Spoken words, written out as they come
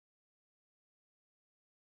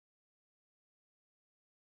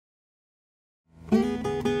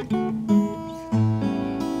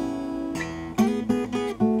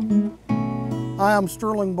Hi, I'm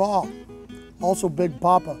Sterling Ball, also Big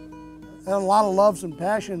Poppa. I had a lot of loves and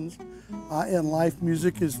passions in life.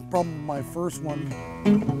 Music is probably my first one.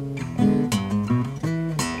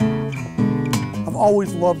 I've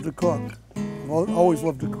always loved to cook. I've always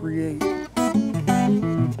loved to create.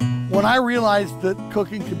 When I realized that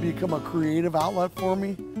cooking could become a creative outlet for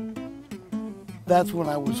me, that's when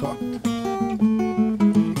I was hooked.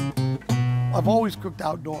 I've always cooked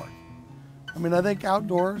outdoors. I mean, I think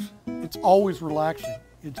outdoors, it's always relaxing.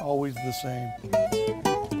 It's always the same.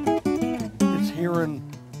 It's hearing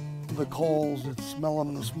the coals, it's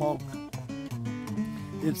smelling the smoke.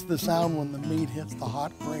 It's the sound when the meat hits the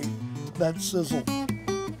hot grate, that sizzle.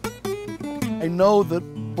 I know that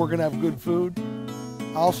we're gonna have good food.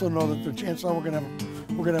 I also know that the chances are we're gonna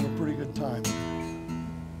have a pretty good time.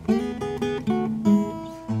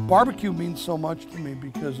 Barbecue means so much to me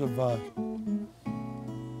because of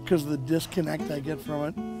the disconnect I get from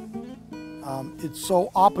it. It's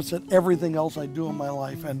so opposite everything else I do in my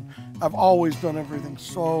life, and I've always done everything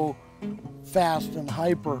so fast and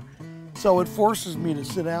hyper. So it forces me to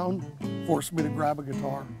sit down, forces me to grab a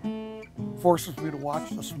guitar, forces me to watch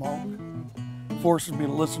the smoke, forces me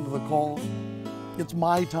to listen to the coals. It's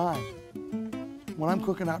my time. When I'm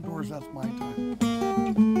cooking outdoors, that's my time.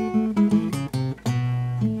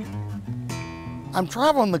 I'm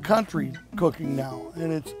traveling the country cooking now,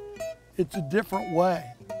 and it's a different way.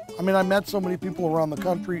 I mean, I met so many people around the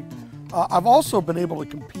country. I've also been able to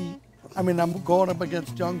compete. I mean, I'm going up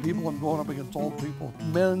against young people, I'm going up against old people,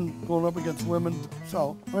 men going up against women.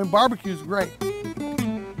 So, I mean, barbecue's great.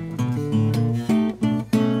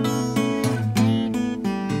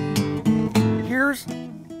 Here's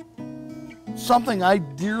something I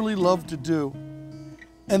dearly love to do,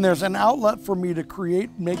 and there's an outlet for me to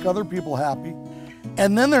create, make other people happy,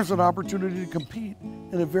 and then there's an opportunity to compete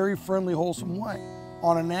in a very friendly, wholesome way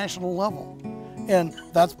on a national level, and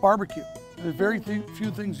that's barbecue. There's very few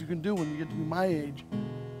things you can do when you get to be my age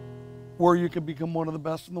where you can become one of the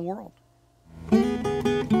best in the world.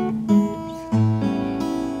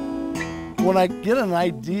 When I get an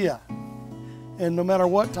idea, and no matter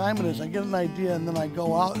what time it is, I get an idea and then I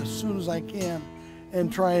go out as soon as I can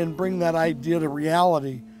and try and bring that idea to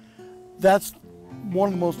reality. That's one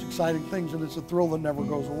of the most exciting things, and it's a thrill that never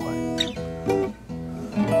goes away.